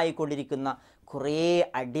വിധേയമായി കൊണ്ടിരിക്കുന്ന കുറേ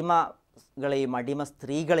അടിമകളെയും അടിമ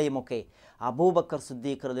സ്ത്രീകളെയുമൊക്കെ അബൂബക്കർ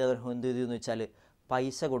സിദ്ദീഖ് റളിയല്ലാഹു അൻഹു എന്ത് ചെയ്തു എന്ന് വെച്ചാൽ,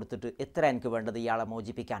 പൈസ കൊടുത്തിട്ട് എത്ര എനിക്ക് വേണ്ടത് ഇയാളെ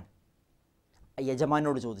മോചിപ്പിക്കാൻ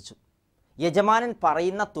യജമാനോട് ചോദിച്ചു. യജമാനൻ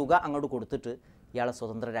പറയുന്ന തുക അങ്ങോട്ട് കൊടുത്തിട്ട് ഇയാളെ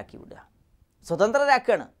സ്വതന്ത്രരാക്കി വിടുക.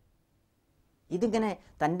 സ്വതന്ത്രരാക്കുകയാണ്. ഇതിങ്ങനെ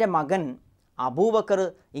തൻ്റെ മകൻ അബൂബക്കർ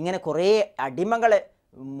ഇങ്ങനെ കുറേ അടിമകളെ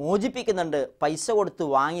മോചിപ്പിക്കുന്നുണ്ട്, പൈസ കൊടുത്ത്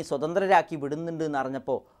വാങ്ങി സ്വതന്ത്രരാക്കി വിടുന്നുണ്ട് എന്ന്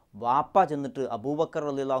അറിഞ്ഞപ്പോൾ വാപ്പ ചെന്നിട്ട് അബൂബക്കർ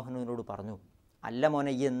റളിയല്ലാഹു അൻഹുവിനോട് പറഞ്ഞു, അല്ല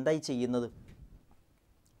മോനെ, ഈ എന്തായി ചെയ്യുന്നത്?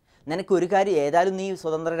 നിനക്കൊരു കാര്യം, ഏതായാലും നീ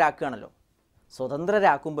സ്വതന്ത്രരാക്കുകയാണല്ലോ,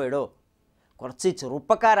 സ്വതന്ത്രരാക്കുമ്പോഴോ കുറച്ച്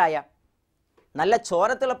ചെറുപ്പക്കാരായ നല്ല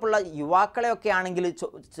ചോരത്തിളപ്പുള്ള യുവാക്കളെയൊക്കെ ആണെങ്കിൽ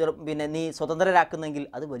പിന്നെ നീ സ്വതന്ത്രരാക്കുന്നെങ്കിൽ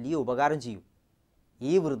അത് വലിയ ഉപകാരം ചെയ്യും.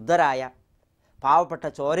 ഈ വൃദ്ധരായ പാവപ്പെട്ട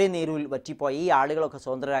ചോരയും നീരിൽ വറ്റിപ്പോയ ഈ ആളുകളൊക്കെ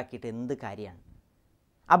സ്വതന്ത്രരാക്കിയിട്ട് എന്ത് കാര്യമാണ്?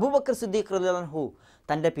 അബൂബക്കർ സിദ്ദീഖ് റളിയല്ലാഹു അൻഹു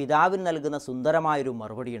തൻ്റെ പിതാവിന് നൽകുന്ന സുന്ദരമായൊരു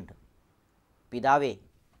മറുപടിയുണ്ട്. പിതാവേ,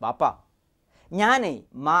 ബാപ്പ, ഞാൻ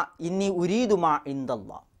ഇന്നി ഉരീദു മാ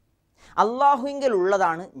ഇൻദല്ലാഹ്,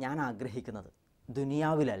 അള്ളാഹുവിങ്കലുള്ളതാണ് ഞാൻ ആഗ്രഹിക്കുന്നത്,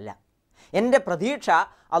 ദുനിയാവിലല്ല. എൻ്റെ പ്രതീക്ഷ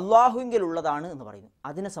അള്ളാഹുവിങ്കലുള്ളതാണ് എന്ന് പറയുന്നു.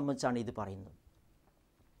 അതിനെ സംബന്ധിച്ചാണ് ഇത് പറയുന്നത്.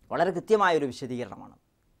 വളരെ കൃത്യമായൊരു വിശദീകരണമാണ്.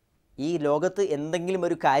 ഈ ലോകത്ത് എന്തെങ്കിലും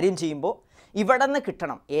ഒരു കാര്യം ചെയ്യുമ്പോൾ ഇവിടെ നിന്ന്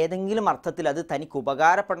കിട്ടണം, ഏതെങ്കിലും അർത്ഥത്തിൽ അത് തനിക്ക്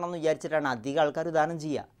ഉപകാരപ്പെടണം എന്ന് വിചാരിച്ചിട്ടാണ് അധികം ആൾക്കാർ ദാനം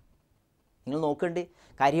ചെയ്യുക. നിങ്ങൾ നോക്കേണ്ടേ,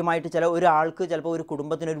 കാര്യമായിട്ട് ഒരാൾക്ക് ചിലപ്പോൾ ഒരു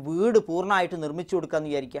കുടുംബത്തിന് ഒരു വീട് പൂർണ്ണമായിട്ട് നിർമ്മിച്ചു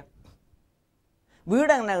കൊടുക്കാമെന്ന് വിചാരിക്കുക.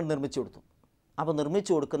 വീട് അങ്ങനെ നിർമ്മിച്ചു കൊടുത്തു. അപ്പോൾ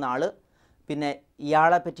നിർമ്മിച്ചു കൊടുക്കുന്ന ആൾ പിന്നെ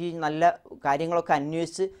ഇയാളെ പറ്റി നല്ല കാര്യങ്ങളൊക്കെ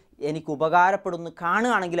അന്വേഷിച്ച് എനിക്ക് ഉപകാരപ്പെടുന്നു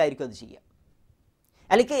കാണുകയാണെങ്കിലായിരിക്കും അത് ചെയ്യുക.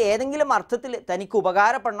 അല്ലെങ്കിൽ ഏതെങ്കിലും അർത്ഥത്തിൽ തനിക്ക്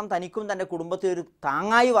ഉപകാരപ്പെടണം, തനിക്കും തൻ്റെ കുടുംബത്തിൽ ഒരു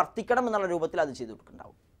താങ്ങായി വർത്തിക്കണം എന്നുള്ള രൂപത്തിൽ അത് ചെയ്തു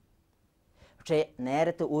കൊടുക്കുന്നുണ്ടാവും. പക്ഷേ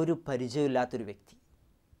നേരത്തെ ഒരു പരിചയമില്ലാത്തൊരു വ്യക്തി,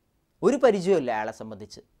 ഒരു പരിചയമില്ല അയാളെ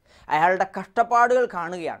സംബന്ധിച്ച്, അയാളുടെ കഷ്ടപ്പാടുകൾ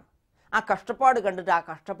കാണുകയാണ്. ആ കഷ്ടപ്പാട് കണ്ടിട്ട് ആ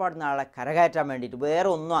കഷ്ടപ്പാടുന്ന ആളെ കരകയറ്റാൻ വേണ്ടിയിട്ട് വേറെ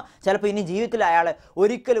ഒന്നും, ചിലപ്പോൾ ഇനി ജീവിതത്തിൽ അയാളെ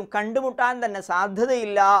ഒരിക്കലും കണ്ടുമുട്ടാൻ തന്നെ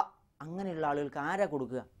സാധ്യതയില്ല, അങ്ങനെയുള്ള ആളുകൾക്ക് ആരാ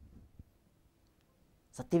കൊടുക്കുക?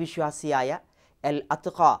 സത്യവിശ്വാസിയായ എൽ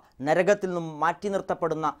അത്ഖ, നരകത്തിൽ നിന്നും മാറ്റി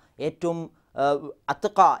നിർത്തപ്പെടുന്ന ഏറ്റവും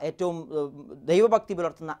അത്ഖ, ഏറ്റവും ദൈവഭക്തി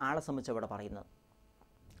പുലർത്തുന്ന ആളെ സംബന്ധിച്ച് ഇവിടെ പറയുന്നത്,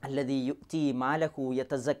 അല്ലദീ യുഅ്തി മാലഹു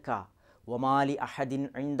യതസക്ക വമാലി അഹദിൻ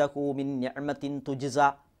ഇൻദഹു മിൻ നിഅമത്തിൻ തുജ്സ.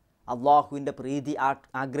 അള്ളാഹുവിൻ്റെ പ്രീതി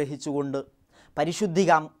ആഗ്രഹിച്ചുകൊണ്ട്, പരിശുദ്ധി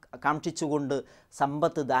കാക്ഷിച്ചുകൊണ്ട്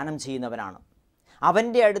സമ്പത്ത് ദാനം ചെയ്യുന്നവനാണ്.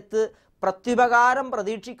 അവൻ്റെ അടുത്ത് പ്രത്യുപകാരം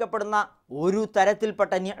പ്രതീക്ഷിക്കപ്പെടുന്ന ഒരു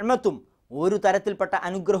തരത്തിൽപ്പെട്ട നിഅമത്തും ഒരു തരത്തിൽപ്പെട്ട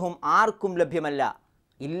അനുഗ്രഹവും ആർക്കും ലഭ്യമല്ല.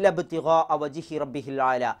 ഇല്ലബ്തിഗാ വജ്ഹി റബ്ബിഹിൽ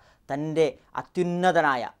ആല, തൻ്റെ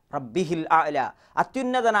അത്യുന്നതനായ റബ്ബിഹിൽ ആല,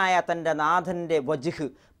 അത്യുന്നതനായ തൻ്റെ നാഥൻ്റെ വജ്ഹ്,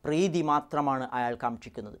 പ്രീതി മാത്രമാണ് അയാൾ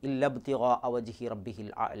കാക്ഷിക്കുന്നത്. ഇല്ലബ്തിഗാ വജ്ഹി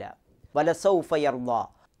റബ്ബിഹിൽ ആല വലസൗഫ യർദാ.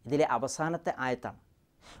 ഇതിലെ അവസാനത്തെ ആയത്താണ്.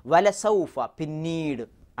 വലസൗഫ, പിന്നീട്,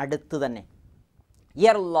 അടുത്ത് തന്നെ,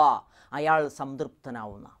 യർദാ, അയാൾ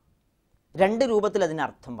സംതൃപ്തനാവുന്ന. രണ്ട് രൂപത്തിൽ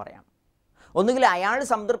അതിനർത്ഥം പറയാം. ഒന്നുകിൽ അയാൾ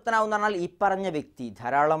സംതൃപ്തനാവുന്ന പറഞ്ഞാൽ ഈ പറഞ്ഞ വ്യക്തി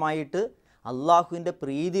ധാരാളമായിട്ട് അള്ളാഹുവിൻ്റെ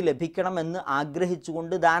പ്രീതി ലഭിക്കണമെന്ന്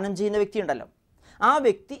ആഗ്രഹിച്ചുകൊണ്ട് ദാനം ചെയ്യുന്ന വ്യക്തി ഉണ്ടല്ലോ, ആ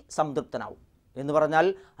വ്യക്തി സംതൃപ്തനാവും എന്ന് പറഞ്ഞാൽ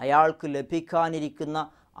അയാൾക്ക് ലഭിക്കാനിരിക്കുന്ന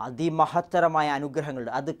അതിമഹത്തരമായ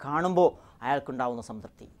അനുഗ്രഹങ്ങളുണ്ട്, അത് കാണുമ്പോൾ അയാൾക്കുണ്ടാവുന്ന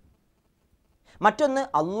സംതൃപ്തി. മറ്റൊന്ന്,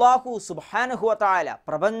 അള്ളാഹു സുബ്ഹാനഹു വ തആല,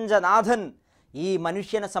 പ്രപഞ്ചനാഥൻ, ഈ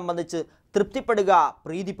മനുഷ്യനെ സംബന്ധിച്ച് തൃപ്തിപ്പെടുക,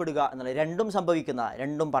 പ്രീതിപ്പെടുക എന്നുള്ള രണ്ടും സംഭവിക്കുന്ന,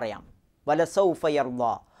 രണ്ടും പറയാം. വലസൗഫ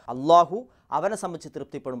യർദാ, അള്ളാഹു അവനെ സംബന്ധിച്ച്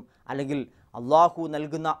തൃപ്തിപ്പെടും, അല്ലെങ്കിൽ അള്ളാഹു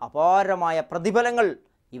നൽകുന്ന അപാരമായ പ്രതിഫലങ്ങൾ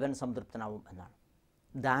ഇവൻ സംതൃപ്തനാവും എന്നാണ്.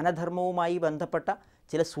 ദാനധർമ്മവുമായി ബന്ധപ്പെട്ട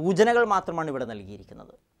ചില സൂചനകൾ മാത്രമാണ് ഇവിടെ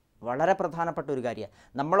നൽകിയിരിക്കുന്നത്. വളരെ പ്രധാനപ്പെട്ട ഒരു കാര്യമാണ്.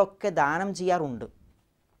 നമ്മളൊക്കെ ദാനം ചെയ്യാറുണ്ട്,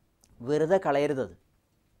 വെറുതെ കളയരുതത്.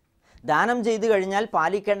 ദാനം ചെയ്തു കഴിഞ്ഞാൽ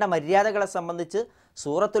പാലിക്കേണ്ട മര്യാദകളെ സംബന്ധിച്ച്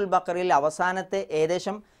സൂറത്തുൽ ബഖറയിൽ അവസാനത്തെ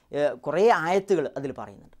ഏകദേശം കുറേ ആയത്തുകൾ അതിൽ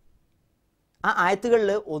പറയുന്നുണ്ട്. ആ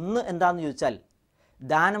ആയത്തുകളിൽ ഒന്ന് എന്താണെന്ന് ചോദിച്ചാൽ,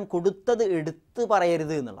 ദാനം കൊടുത്തത് എടുത്ത്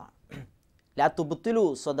പറയരുത് എന്നുള്ളതാണ്. ലാ തുബ്തിലു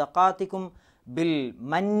സദഖാതികും ബിൽ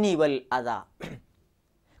മന്നി വൽ അദാ.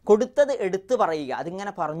 കൊടുത്തത് എടുത്ത് പറയുക,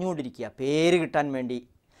 അതിങ്ങനെ പറഞ്ഞുകൊണ്ടിരിക്കുക, പേര് കിട്ടാൻ വേണ്ടി,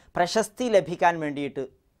 പ്രശസ്തി ലഭിക്കാൻ വേണ്ടിയിട്ട്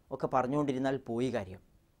ഒക്കെ പറഞ്ഞുകൊണ്ടിരുന്നാൽ പോയി കാര്യം.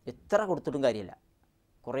 എത്ര കൊടുത്തിട്ടും കാര്യമില്ല.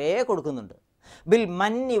 കുറേ കൊടുക്കുന്നുണ്ട്. ബിൽ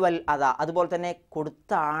മന്നി വൽ അതാ, അതുപോലെ തന്നെ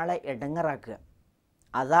കൊടുത്ത ആളെ ഇടങ്ങറാക്കുക.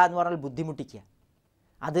 അതാ എന്ന് പറഞ്ഞാൽ ബുദ്ധിമുട്ടിക്കുക.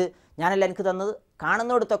 അത് ഞാനല്ല എനിക്ക് തന്നത്,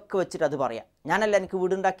 കാണുന്നിടത്തൊക്കെ വെച്ചിട്ട് അത് പറയാം, ഞാനല്ല എനിക്ക്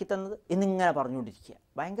വീടുണ്ടാക്കി തന്നത് എന്നിങ്ങനെ പറഞ്ഞുകൊണ്ടിരിക്കുക.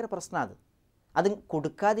 ഭയങ്കര പ്രശ്നമാണ് അത്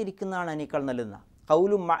കൊടുക്കാതിരിക്കുന്നതാണ് അതിനേക്കാൾ നല്ലതെന്നാണ്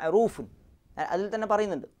ഖൗലും മഅറൂഫുൻ അതിൽ തന്നെ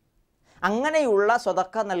പറയുന്നുണ്ട്. അങ്ങനെയുള്ള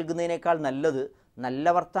സ്വതക്ക നൽകുന്നതിനേക്കാൾ നല്ലത് നല്ല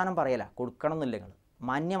വർത്താനം പറയല, കൊടുക്കണം എന്നില്ല, നിങ്ങൾ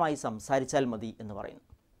മാന്യമായി സംസാരിച്ചാൽ മതി എന്ന് പറയുന്നു.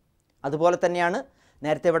 അതുപോലെ തന്നെയാണ്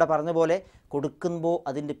നേരത്തെ ഇവിടെ പറഞ്ഞ പോലെ കൊടുക്കുമ്പോൾ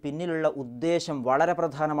അതിൻ്റെ പിന്നിലുള്ള ഉദ്ദേശം വളരെ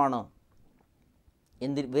പ്രധാനമാണ്.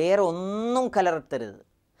 വേറെ ഒന്നും കലർത്തരുത്.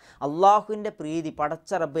 അള്ളാഹുവിൻ്റെ പ്രീതി,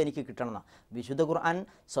 പടച്ച റബ്ബ് എനിക്ക് കിട്ടണമെന്നാണ്. വിശുദ്ധ ഖുർആൻ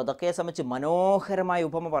സ്വതക്കയെ സംബന്ധിച്ച് മനോഹരമായ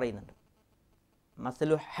ഉപമ പറയുന്നുണ്ട്.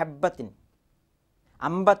 മസലു ഹബ്ബത്തിൻ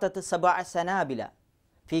അമ്പത്തത്ത് സബഅ സനാബില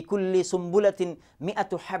ഫി കുല്ലി സുംബുലത്തിൻ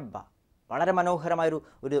മിഅതു ഹബ്ബ. വളരെ മനോഹരമായൊരു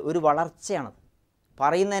ഒരു വളർച്ചയാണത്.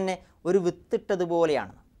 പറയുന്നത് തന്നെ ഒരു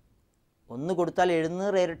വിത്തിട്ടതുപോലെയാണ്. ഒന്ന് കൊടുത്താൽ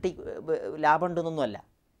 700 ഇരട്ടി ലാഭമുണ്ടെന്നൊന്നുമല്ല.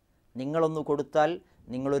 നിങ്ങളൊന്ന് കൊടുത്താൽ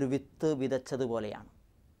നിങ്ങളൊരു വിത്ത് വിതച്ചതുപോലെയാണ്.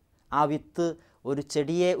 ആ വിത്ത് ഒരു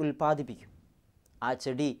ചെടിയെ ഉൽപ്പാദിപ്പിക്കും. ആ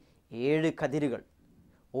ചെടി 7 കതിരുകൾ,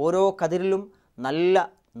 ഓരോ കതിരിലും നല്ല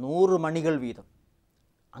 100 മണികൾ വീതം.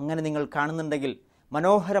 അങ്ങനെ നിങ്ങൾ കാണുന്നുണ്ടെങ്കിൽ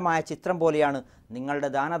മനോഹരമായ ചിത്രം പോലെയാണ് നിങ്ങളുടെ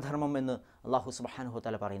ദാനധർമ്മം എന്ന് അല്ലാഹു സുബ്ഹാനഹു വ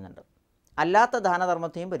തആല പറയുന്നുണ്ട്. അല്ലാത്ത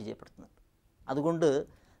ദാനധർമ്മത്തെയും പരിചയപ്പെടുത്തുന്നുണ്ട്. അതുകൊണ്ട്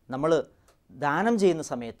നമ്മൾ ദാനം ചെയ്യുന്ന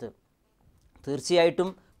സമയത്ത് തീർച്ചയായിട്ടും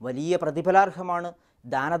വലിയ പ്രതിഫലാർഹമാണ്.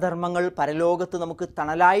 ദാനധർമ്മങ്ങൾ പരലോകത്ത് നമുക്ക്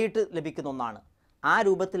തണലായിട്ട് ലഭിക്കുന്ന ഒന്നാണ്. ആ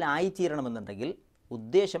രൂപത്തിലായിത്തീരണമെന്നുണ്ടെങ്കിൽ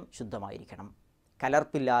ഉദ്ദേശം ശുദ്ധമായിരിക്കണം.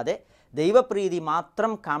 കലർപ്പില്ലാതെ ദൈവപ്രീതി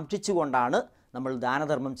മാത്രം കാക്ഷിച്ചുകൊണ്ടാണ് നമ്മൾ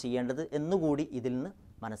ദാനധർമ്മം ചെയ്യേണ്ടത് എന്നുകൂടി ഇതിൽ നിന്ന്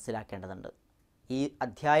മനസ്സിലാക്കേണ്ടതുണ്ട്. ഈ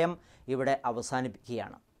അധ്യായം ഇവിടെ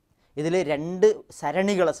അവസാനിപ്പിക്കുകയാണ്. ഇതിൽ 2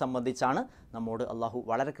 സരണികളെ സംബന്ധിച്ചാണ് നമ്മോട് അള്ളാഹു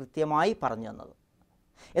വളരെ കൃത്യമായി പറഞ്ഞു തന്നത്.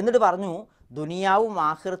 എന്നിട്ട് പറഞ്ഞു, ദുനിയാവും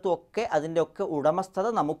ആഖിറത്തും ഒക്കെ അതിൻ്റെ ഒക്കെ ഉടമസ്ഥത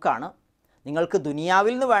നമുക്കാണ്. നിങ്ങൾക്ക്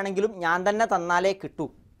ദുനിയാവിൽ നിന്ന് വേണമെങ്കിലും ഞാൻ തന്നെ തന്നാലേ കിട്ടൂ,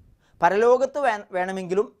 പരലോകത്ത്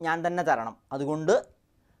വേണമെങ്കിലും ഞാൻ തന്നെ തരണം. അതുകൊണ്ട്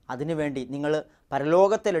അതിനുവേണ്ടി നിങ്ങൾ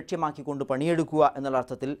പരലോകത്തെ ലക്ഷ്യമാക്കിക്കൊണ്ട് പണിയെടുക്കുക എന്നുള്ള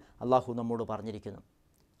അർത്ഥത്തിൽ അള്ളാഹു നമ്മോട് പറഞ്ഞിരിക്കുന്നു.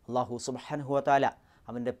 അള്ളാഹു സുബ്ഹാനഹു വ തആല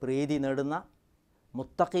അവൻ്റെ പ്രീതി നേടുന്ന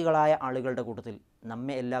മുത്തഖികളായ ആളുകളുടെ കൂട്ടത്തിൽ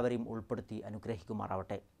നമ്മെ എല്ലാവരെയും ഉൾപ്പെടുത്തി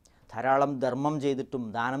അനുഗ്രഹിക്കുമാറാവട്ടെ. ധാരാളം ധർമ്മം ചെയ്തിട്ടും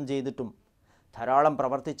ദാനം ചെയ്തിട്ടും ധാരാളം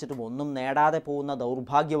പ്രവർത്തിച്ചിട്ടും ഒന്നും നേടാതെ പോകുന്ന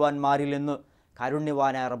ദൗർഭാഗ്യവാന്മാരിൽ നിന്ന്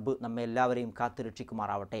കാരുണ്യവാനായ റബ്ബ് നമ്മെ എല്ലാവരെയും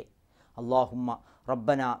കാത്തുരക്ഷിക്കുമാറാവട്ടെ. അല്ലാഹുമ്മ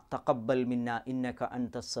റബ്ബന തഖബ്ബൽ മിന്ന ഇന്നക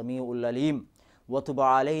അൻതസ് സമീഉൽ അലീം വതുബ്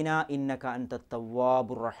അലൈനാ ഇന്നക അൻതത്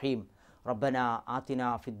തവ്വാബുർ റഹീം. റബ്ബന ആതിനാ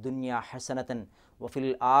ഫിദ് ദുനിയ ഹസനതൻ വഫിൽ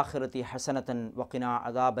ആഖിറതി ഹസനതൻ വഖിനാ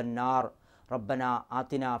അദാബന്നാർ. ربنا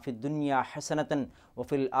آتنا في الدنيا حسنة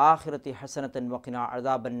وفي الآخرة حسنة وقنا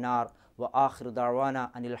عذاب النار. وآخر دعوانا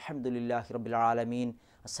أن الحمد لله رب العالمين.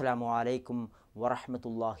 السلام عليكم ورحمة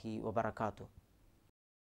الله وبركاته.